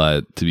now.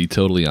 But to be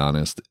totally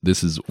honest,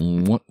 this is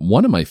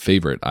one of my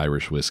favorite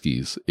Irish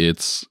whiskeys. It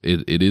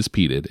is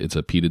peated. It's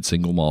a peated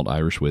single malt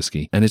Irish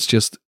whiskey. And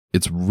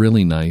it's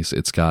really nice.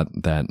 It's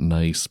got that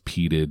nice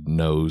peated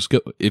nose.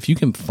 If you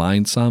can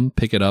find some,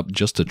 pick it up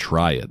just to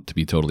try it, to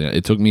be totally honest.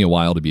 It took me a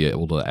while to be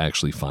able to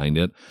actually find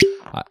it.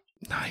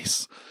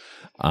 Nice.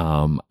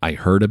 I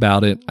heard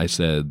about it. I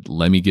said,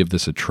 let me give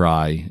this a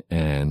try.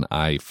 And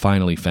I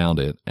finally found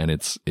it. And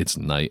it's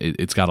nice.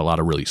 It's got a lot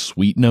of really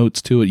sweet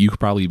notes to it. You could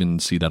probably even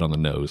see that on the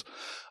nose.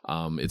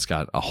 It's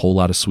got a whole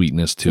lot of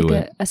sweetness to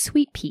like it. A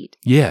sweet peat.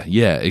 Yeah,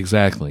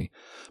 exactly.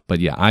 But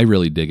yeah, I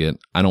really dig it.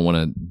 I don't want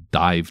to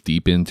dive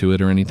deep into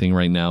it or anything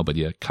right now. But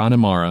yeah,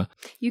 Connemara.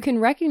 You can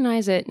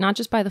recognize it not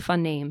just by the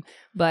fun name,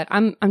 but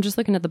I'm just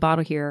looking at the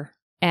bottle here.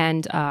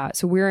 And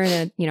so we're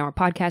in our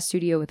podcast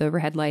studio with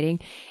overhead lighting.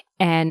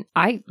 And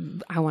I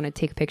want to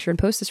take a picture and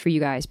post this for you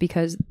guys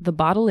because the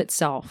bottle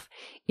itself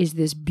is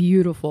this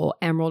beautiful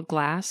emerald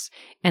glass.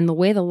 And the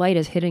way the light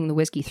is hitting the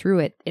whiskey through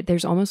it,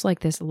 there's almost like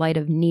this light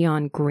of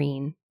neon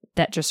green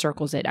that just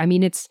circles it. I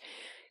mean, it's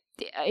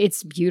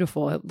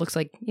beautiful. It looks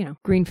like,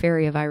 green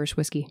fairy of Irish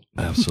whiskey.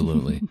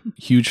 Absolutely.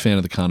 Huge fan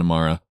of the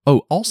Connemara.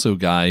 Oh, also,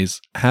 guys,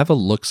 have a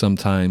look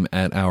sometime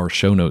at our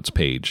show notes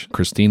page.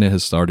 Christina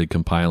has started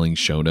compiling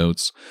show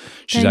notes.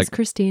 Thanks,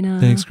 Christina.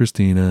 Thanks,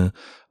 Christina.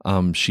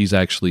 She's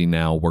actually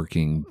now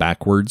working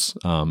backwards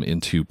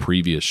into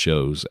previous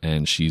shows,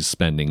 and she's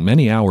spending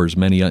many hours,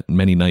 many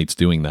nights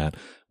doing that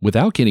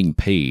without getting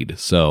paid.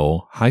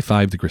 So high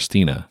five to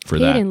Christina for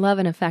that. Paid in love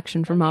and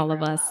affection from all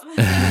of us.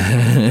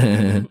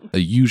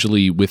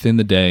 Usually within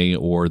the day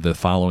or the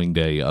following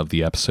day of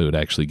the episode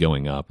actually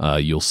going up,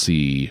 you'll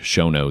see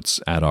show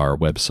notes at our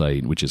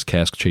website, which is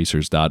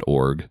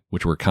caskchasers.org,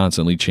 which we're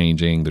constantly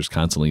changing. There's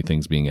constantly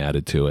things being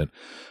added to it.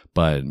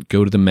 But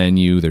go to the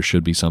menu. There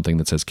should be something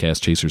that says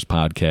Cask Chasers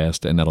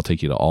Podcast, and that'll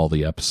take you to all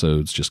the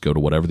episodes. Just go to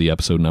whatever the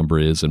episode number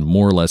is, and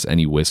more or less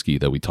any whiskey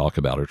that we talk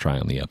about or try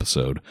on the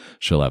episode,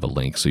 she'll have a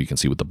link so you can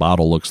see what the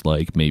bottle looks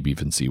like, maybe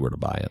even see where to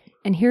buy it.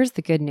 And here's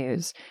the good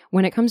news.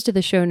 When it comes to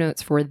the show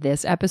notes for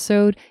this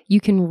episode,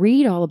 you can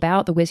read all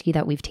about the whiskey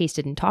that we've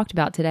tasted and talked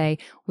about today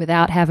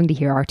without having to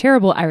hear our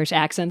terrible Irish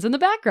accents in the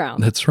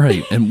background. That's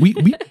right. And we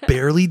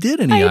barely did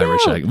any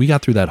Irish accent. We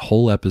got through that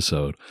whole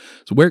episode.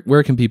 So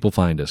where can people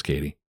find us,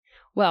 Katie?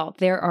 Well,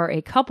 there are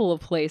a couple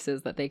of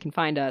places that they can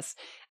find us.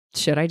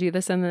 Should I do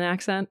this in an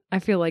accent? I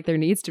feel like there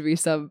needs to be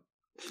some.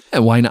 Yeah,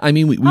 why not? I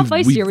mean, we've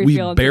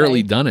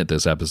barely today? done it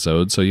this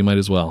episode, so you might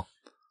as well.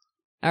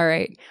 All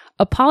right.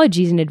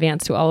 Apologies in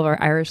advance to all of our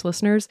Irish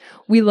listeners.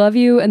 We love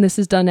you, and this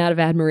is done out of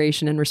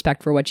admiration and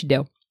respect for what you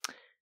do.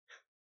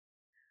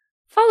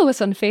 Follow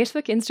us on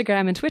Facebook,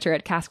 Instagram, and Twitter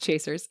at Cask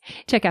Chasers.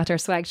 Check out our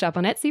swag shop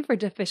on Etsy for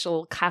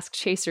official Cask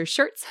Chasers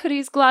shirts,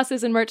 hoodies,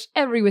 glasses, and merch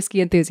every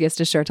whiskey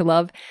enthusiast is sure to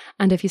love.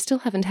 And if you still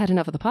haven't had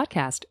enough of the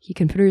podcast, you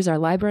can peruse our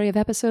library of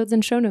episodes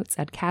and show notes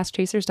at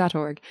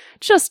caskchasers.org,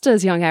 just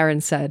as young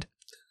Aaron said.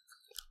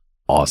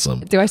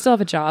 Awesome. Do I still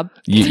have a job?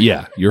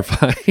 Yeah, you're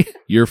fine.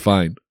 You're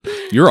fine.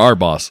 You're our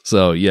boss.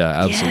 So, yeah,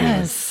 absolutely.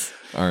 Yes.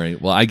 All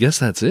right. Well, I guess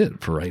that's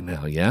it for right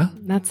now. Yeah.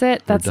 That's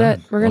it.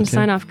 We're going to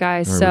sign off,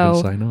 guys. All right, so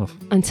we're gonna sign off.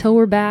 Until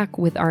we're back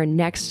with our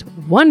next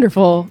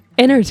wonderful,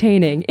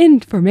 entertaining,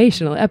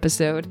 informational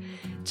episode,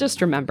 just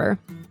remember,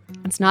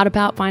 it's not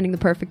about finding the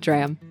perfect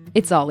dram.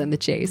 It's all in the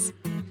chase.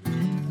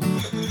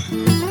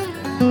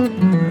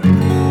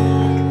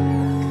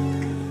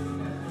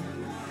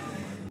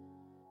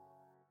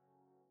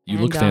 You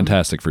look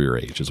fantastic for your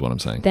age, is what I'm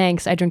saying.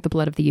 Thanks. I drink the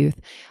blood of the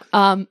youth.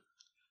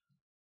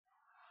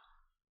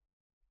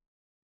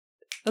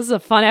 This is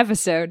a fun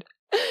episode.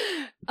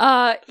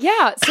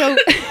 Yeah, so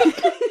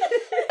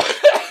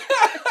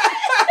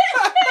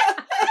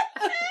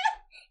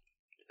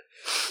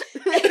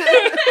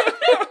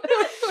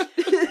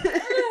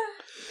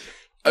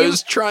I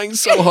was trying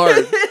so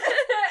hard.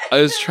 I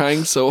was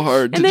trying so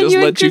hard to And then just you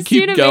and let you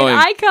Christina keep going. made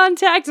eye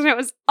contact, and it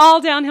was all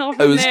downhill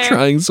from I was there.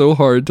 trying so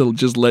hard to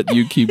just let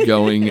you keep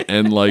going,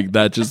 and like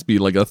that just be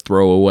like a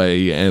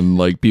throwaway, and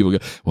like people go,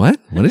 "What?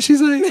 What did she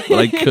say?"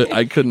 I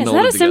couldn't. Is hold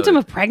that a it symptom together.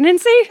 of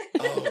pregnancy?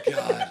 Oh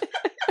God.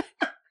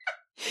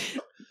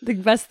 The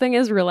best thing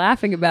is we're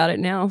laughing about it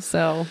now.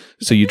 So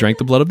So you drank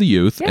the blood of the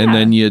youth, Yeah. and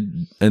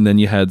then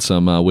you had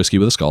some whiskey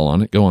with a skull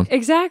on it. Go on.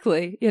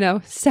 exactly,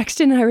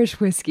 Sexton Irish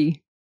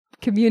whiskey,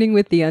 communing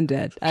with the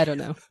undead. I don't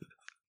know.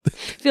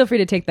 Feel free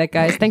to take that,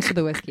 guys. Thanks for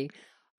the whiskey.